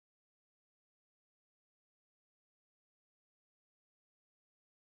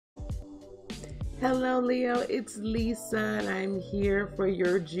Hello Leo, it's Lisa and I'm here for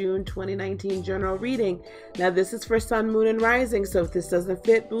your June 2019 general reading. Now this is for Sun, Moon, and Rising, so if this doesn't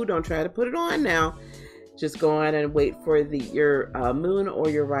fit, boo, don't try to put it on now. Just go on and wait for your Moon or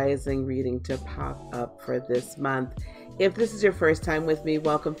your Rising reading to pop up for this month. If this is your first time with me,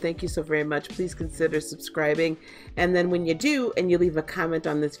 welcome. Thank you so very much. Please consider subscribing. And then when you do and you leave a comment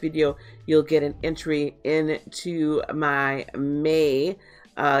on this video, you'll get an entry into my May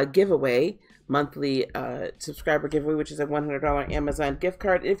giveaway, monthly subscriber giveaway, which is a $100 Amazon gift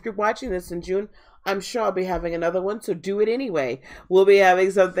card. If you're watching this in June, I'm sure I'll be having another one, so do it anyway. We'll be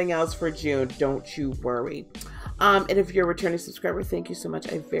having something else for June. Don't you worry. And if you're a returning subscriber, thank you so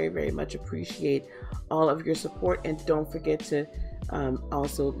much. I very, very much appreciate all of your support. And don't forget to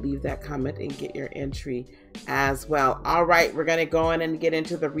also leave that comment and get your entry as well. All right, we're going to go in and get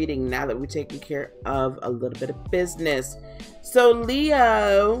into the reading now that we've taken care of a little bit of business. So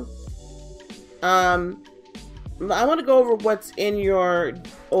Leo, I want to go over what's in your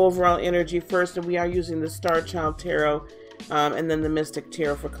overall energy first, and we are using the Star Child Tarot and then the Mystic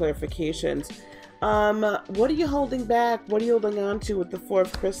Tarot for clarifications. What are you holding back? What are you holding on to with the Four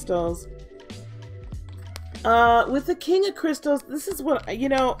of Crystals? With the King of Crystals, this is what, you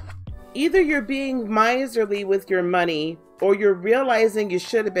know, either you're being miserly with your money or you're realizing you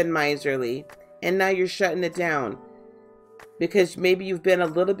should have been miserly and now you're shutting it down because maybe you've been a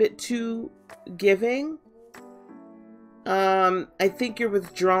little bit too giving. I think you're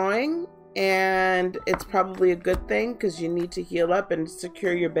withdrawing, and it's probably a good thing because you need to heal up and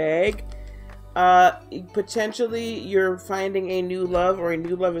secure your bag. Potentially you're finding a new love, or a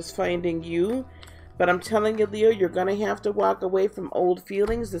new love is finding you. But I'm telling you, Leo, you're going to have to walk away from old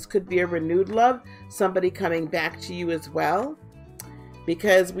feelings. This could be a renewed love, somebody coming back to you as well.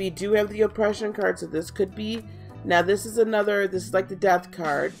 Because we do have the oppression card, so this could be, now this is like the death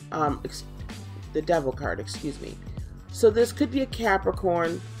card, the devil card, excuse me. So this could be a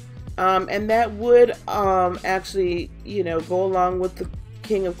Capricorn, and that would actually, you know, go along with the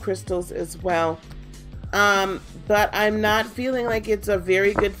King of Crystals as well. But I'm not feeling like it's a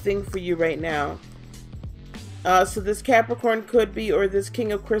very good thing for you right now. So this Capricorn could be, or this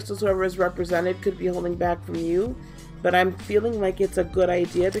King of Crystals, whoever is represented, could be holding back from you. But I'm feeling like it's a good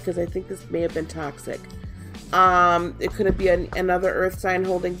idea because I think this may have been toxic. It could be another earth sign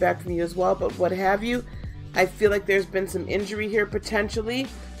holding back from you as well, but what have you. I feel like there's been some injury here potentially,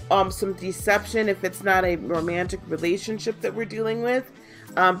 some deception if it's not a romantic relationship that we're dealing with,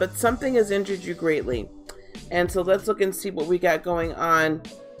 but something has injured you greatly. And so let's look and see what we got going on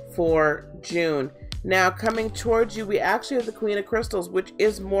for June. Now coming towards you, we actually have the Queen of Crystals, which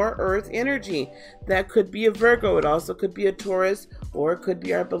is more earth energy. That could be a Virgo, it also could be a Taurus, or it could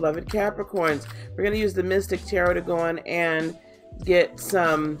be our beloved Capricorns. We're going to use the Mystic Tarot to go on and get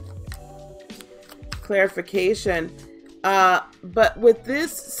some clarification. But with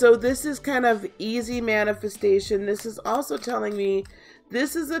this, so this is kind of easy manifestation. This is also telling me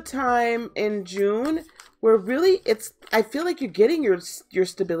this is a time in June where really I feel like you're getting your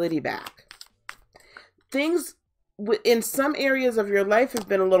stability back. Things in some areas of your life have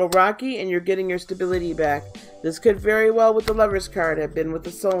been a little rocky and you're getting your stability back. This could very well, with the Lover's card, have been with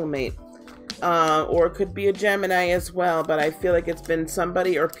a soulmate. Or it could be a Gemini as well, but I feel like it's been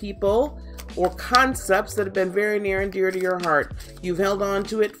somebody or people or concepts that have been very near and dear to your heart. You've held on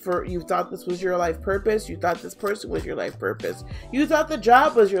to it you thought this was your life purpose. You thought this person was your life purpose. You thought the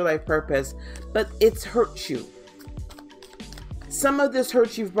job was your life purpose, but it's hurt you. Some of this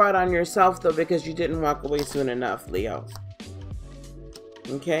hurt you've brought on yourself though, because you didn't walk away soon enough, Leo.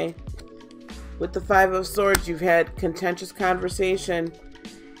 Okay? With the Five of Swords, you've had contentious conversation,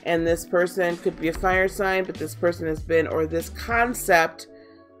 and this person could be a fire sign, but this person has been, or this concept,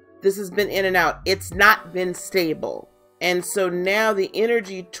 this has been in and out. It's not been stable. And so now the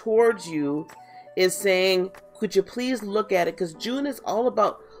energy towards you is saying, could you please look at it? Because June is all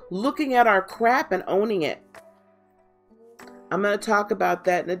about looking at our crap and owning it. I'm going to talk about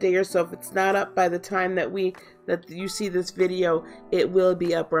that in a day or so. If it's not up by the time that you see this video, it will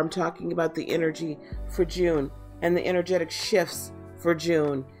be up, where I'm talking about the energy for June and the energetic shifts for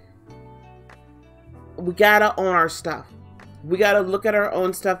June. We got to own our stuff. We got to look at our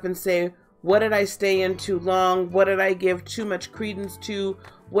own stuff and say, what did I stay in too long? What did I give too much credence to?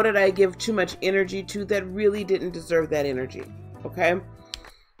 What did I give too much energy to that really didn't deserve that energy? Okay?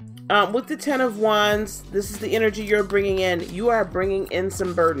 With the Ten of Wands, this is the energy you're bringing in. You are bringing in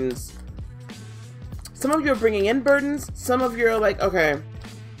some burdens. Some of you are bringing in burdens. Some of you are like, okay,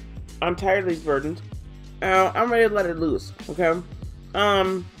 I'm tired of these burdens. I'm ready to let it loose. Okay?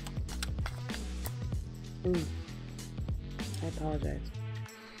 I apologize.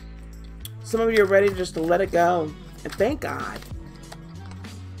 Some of you are ready just to let it go. And thank God.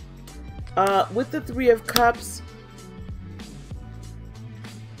 With the Three of Cups,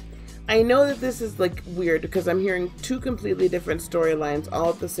 I know that this is like weird because I'm hearing two completely different storylines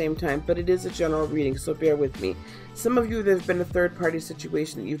all at the same time, but it is a general reading, so bear with me. Some of you, there's been a third-party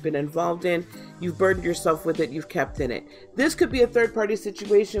situation that you've been involved in. You've burdened yourself with it. You've kept in it. This could be a third-party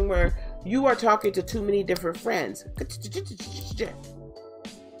situation where you are talking to too many different friends.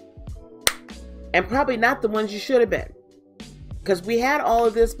 And probably not the ones you should have been. Because we had all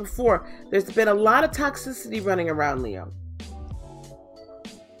of this before. There's been a lot of toxicity running around, Leo.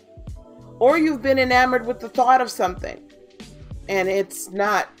 Or you've been enamored with the thought of something and it's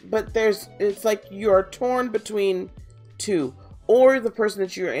not, but it's like you're torn between two, or the person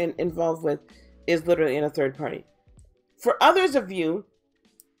that you're involved with is literally in a third party. For others of you,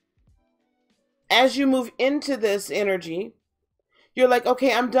 as you move into this energy, you're like,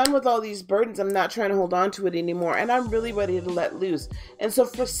 okay, I'm done with all these burdens. I'm not trying to hold on to it anymore. And I'm really ready to let loose. And so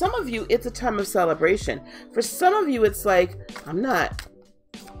for some of you, it's a time of celebration. For some of you, it's like, I'm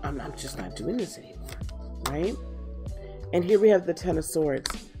just not doing this anymore, right? And here we have the Ten of Swords,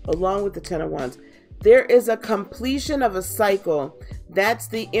 along with the Ten of Wands. There is a completion of a cycle. That's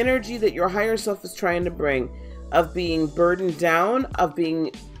the energy that your higher self is trying to bring, of being burdened down, of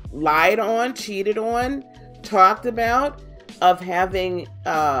being lied on, cheated on, talked about, of having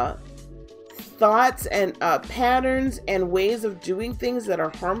thoughts and patterns and ways of doing things that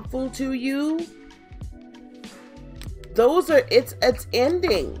are harmful to you. It's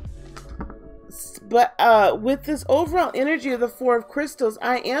ending. But with this overall energy of the Four of Crystals,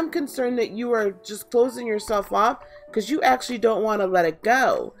 I am concerned that you are just closing yourself off because you actually don't want to let it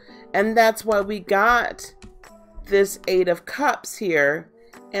go. And that's why we got this Eight of Cups here.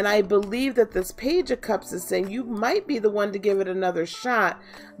 And I believe that this Page of Cups is saying you might be the one to give it another shot.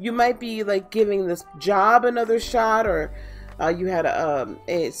 You might be like giving this job another shot, or you had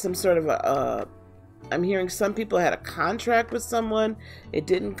some sort of a I'm hearing some people had a contract with someone, it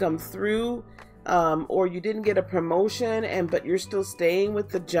didn't come through, or you didn't get a promotion, but you're still staying with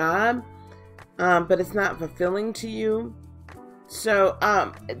the job, but it's not fulfilling to you. So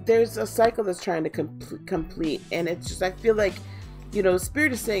there's a cycle that's trying to complete, and it's just, I feel like, you know,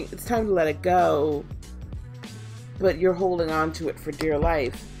 Spirit is saying it's time to let it go, but you're holding on to it for dear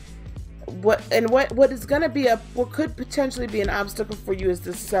life. What is going to be what could potentially be an obstacle for you is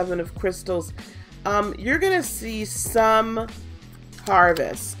the Seven of Crystals. You're going to see some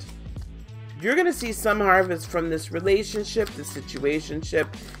harvest. You're going to see some harvest from this relationship, this situationship,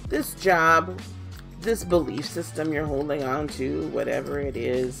 this job, this belief system you're holding on to, whatever it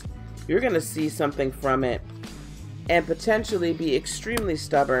is. You're going to see something from it and potentially be extremely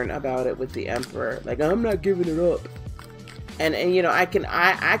stubborn about it with the Emperor. Like, I'm not giving it up. And you know, I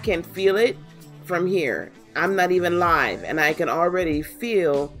can feel it from here. I'm not even live, and I can already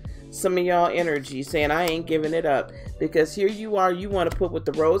feel some of y'all energy saying I ain't giving it up, because here you are, you want to put with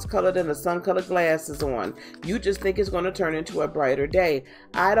the rose-colored and the sun-colored glasses on. You just think it's going to turn into a brighter day.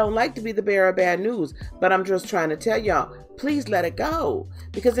 I don't like to be the bearer of bad news, but I'm just trying to tell y'all, please let it go,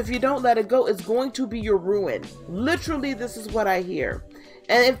 because if you don't let it go, it's going to be your ruin. Literally, this is what I hear.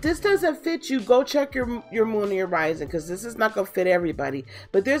 And if this doesn't fit you, go check your moon and your rising, because this is not going to fit everybody.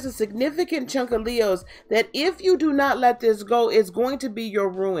 But there's a significant chunk of Leos that if you do not let this go, it's going to be your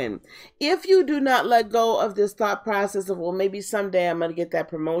ruin. If you do not let go of this thought process of, well, maybe someday I'm going to get that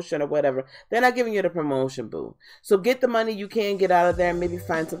promotion or whatever, they're not giving you the promotion, boo. So get the money you can get out of there and maybe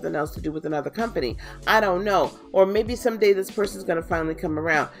find something else to do with another company. I don't know. Or maybe someday this person's going to finally come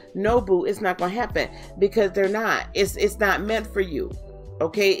around. No, boo, it's not going to happen, because they're not. It's not meant for you.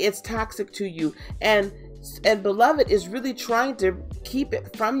 Okay, it's toxic to you, and beloved is really trying to keep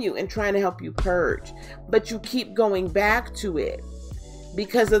it from you and trying to help you purge, but you keep going back to it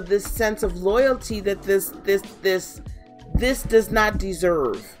because of this sense of loyalty that this does not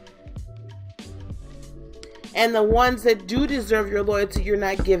deserve. And the ones that do deserve your loyalty, you're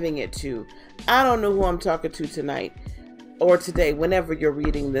not giving it to. I don't know who I'm talking to tonight or today, whenever you're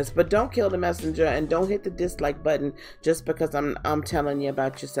reading this, but don't kill the messenger and don't hit the dislike button just because I'm telling you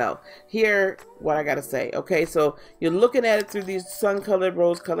about yourself. Hear what I gotta say, okay? So you're looking at it through these sun-colored,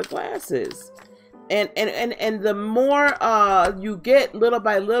 rose-colored glasses, and the more you get little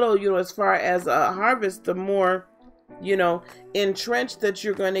by little, you know, as far as a harvest, the more, you know, entrenched that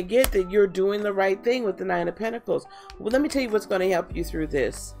you're going to get that you're doing the right thing with the Nine of Pentacles. Well, let me tell you what's going to help you through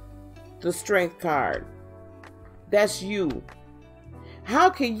this. The Strength card. That's you. How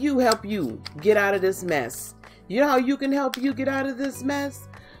can you help you get out of this mess? You know how you can help you get out of this mess?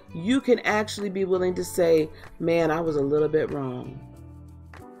 You can actually be willing to say, man, I was a little bit wrong.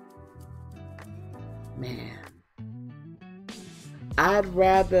 Man, I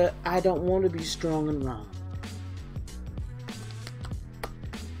don't want to be strong and wrong.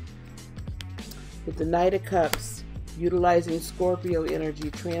 With the Knight of Cups, utilizing Scorpio energy,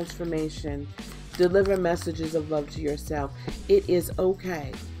 transformation, deliver messages of love to yourself. It is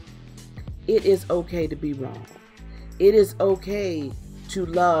okay. It is okay to be wrong. It is okay to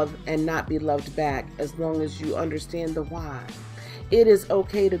love and not be loved back, as long as you understand the why. It is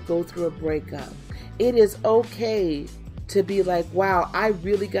okay to go through a breakup. It is okay to be like, wow, I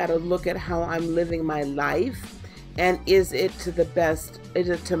really got to look at how I'm living my life. And is it to the best, is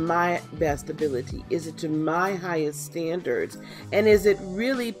it to my best ability? Is it to my highest standards? And is it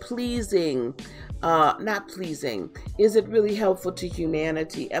really pleasing? Not pleasing. Is it really helpful to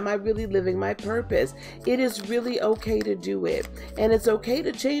humanity? Am I really living my purpose? It is really okay to do it. And it's okay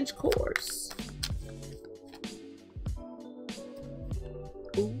to change course.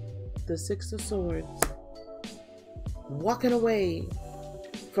 Ooh, the Six of Swords. Walking away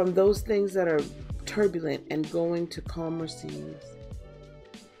from those things that are turbulent and going to calmer seas.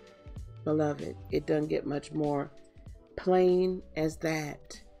 Beloved, it doesn't get much more plain as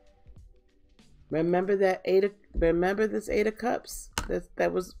that. Remember that remember this Eight of Cups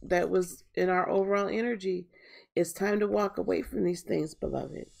that was in our overall energy. It's time to walk away from these things,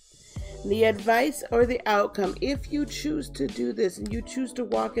 beloved. The advice or the outcome, if you choose to do this and you choose to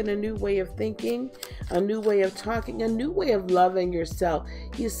walk in a new way of thinking, a new way of talking, a new way of loving yourself.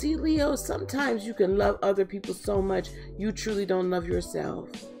 You see, Leo, sometimes you can love other people so much you truly don't love yourself.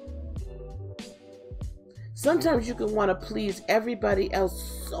 Sometimes you can want to please everybody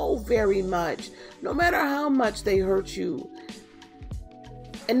else so very much, no matter how much they hurt you.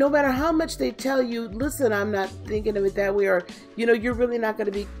 And no matter how much they tell you, listen, I'm not thinking of it that way, or, you're really not going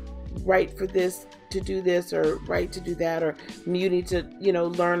to be right for this, to do this, or right to do that, or you need to,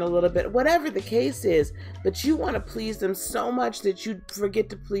 learn a little bit, whatever the case is. But you want to please them so much that you forget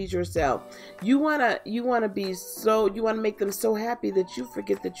to please yourself. You want to make them so happy that you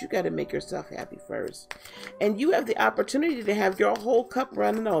forget that you got to make yourself happy first. And you have the opportunity to have your whole cup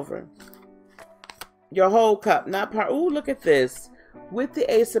running over. Your whole cup, not part. Ooh, look at this. With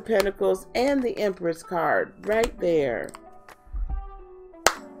the Ace of Pentacles and the Empress card right there.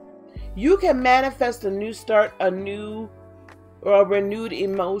 You can manifest a new start, a renewed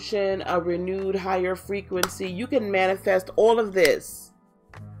emotion, a renewed higher frequency. You can manifest all of this.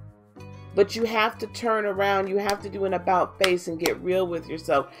 But you have to turn around. You have to do an about face and get real with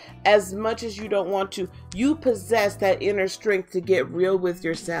yourself. As much as you don't want to, you possess that inner strength to get real with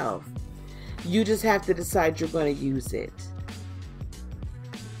yourself. You just have to decide you're going to use it.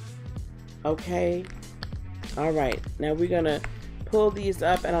 Okay? All right. Now we're going to pull these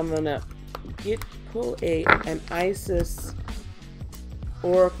up, and I'm gonna pull an Isis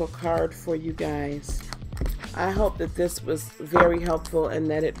Oracle card for you guys. I hope that this was very helpful and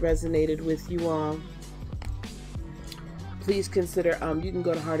that it resonated with you all. Please consider, you can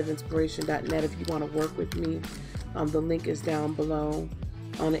go to heartofinspiration.net if you want to work with me. The link is down below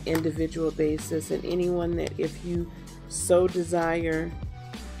on an individual basis, and anyone that, if you so desire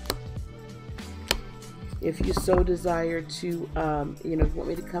to, if you want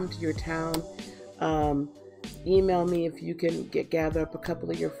me to come to your town, email me if you can gather up a couple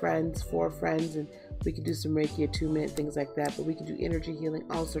of your friends, 4 friends, and we can do some Reiki, a 2-minute, things like that. But we can do energy healing,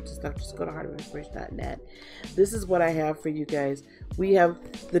 all sorts of stuff. Just go to heartofinspiration.net. This is what I have for you guys. We have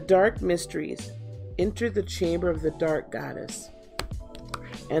the Dark Mysteries. Enter the chamber of the Dark Goddess.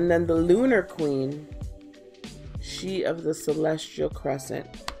 And then the Lunar Queen, she of the Celestial Crescent.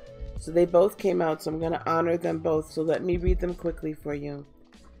 So they both came out, so I'm going to honor them both. So let me read them quickly for you.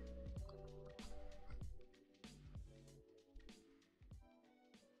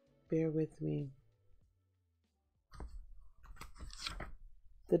 Bear with me.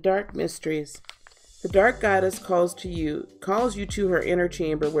 The Dark Mysteries. The Dark Goddess calls you to her inner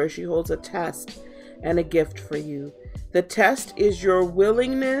chamber, where she holds a test and a gift for you. The test is your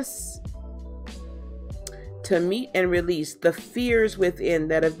willingness to meet and release the fears within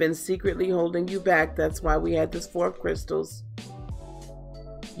that have been secretly holding you back. That's why we had this 4 of crystals.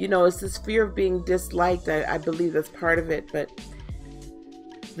 It's this fear of being disliked. I believe that's part of it. But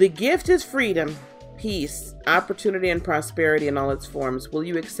the gift is freedom, peace, opportunity, and prosperity in all its forms. Will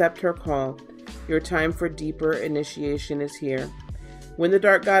you accept her call? Your time for deeper initiation is here. When the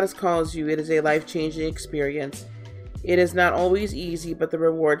Dark Goddess calls you, it is a life-changing experience. It is not always easy, but the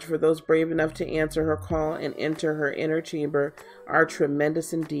rewards for those brave enough to answer her call and enter her inner chamber are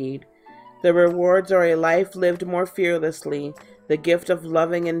tremendous indeed. The rewards are a life lived more fearlessly, the gift of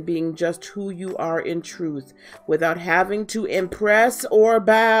loving and being just who you are in truth, without having to impress or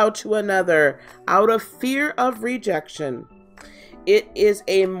bow to another out of fear of rejection. It is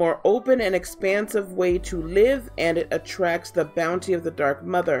a more open and expansive way to live, and it attracts the bounty of the Dark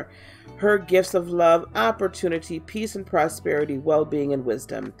Mother, her gifts of love, opportunity, peace and prosperity, well-being and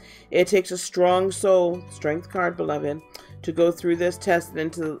wisdom. It takes a strong soul, strength card, beloved, to go through this test and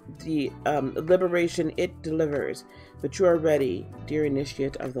into the liberation it delivers. But you are ready, dear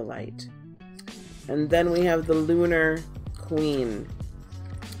initiate of the light. And then we have the Lunar Queen.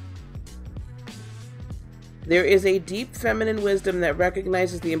 There is a deep feminine wisdom that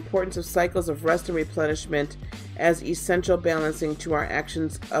recognizes the importance of cycles of rest and replenishment as essential balancing to our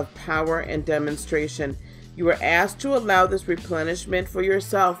actions of power and demonstration. You are asked to allow this replenishment for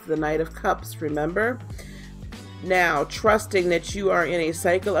yourself, the Knight of Cups, remember? Now, trusting that you are in a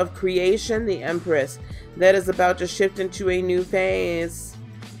cycle of creation, the Empress, that is about to shift into a new phase.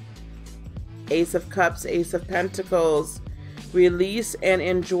 Ace of Cups, Ace of Pentacles. Release and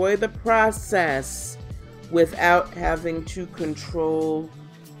enjoy the process without having to control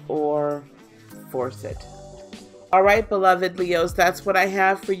or force it. All right, beloved Leos, that's what I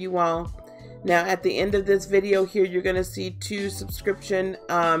have for you all. Now, at the end of this video here, you're going to see 2 subscription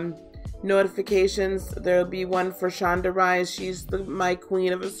notifications. There'll be one for Shonda Rhimes. She's my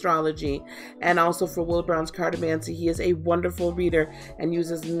queen of astrology. And also for Will Brown's Cartomancy. He is a wonderful reader and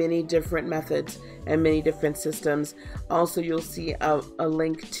uses many different methods and many different systems. Also, you'll see a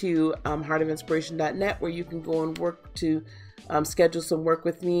link to heartofinspiration.net where you can go and work to schedule some work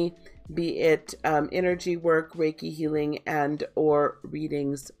with me, be it energy work, Reiki healing, and or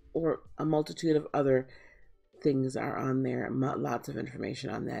readings, or a multitude of other things are on there. Lots of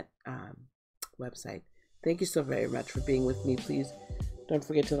information on that website. Thank you so very much for being with me. Please don't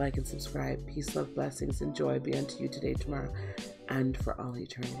forget to like and subscribe. Peace, love, blessings, and joy be unto you today, tomorrow, and for all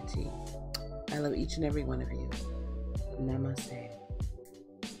eternity. I love each and every one of you. Namaste.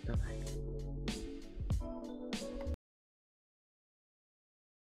 Bye-bye.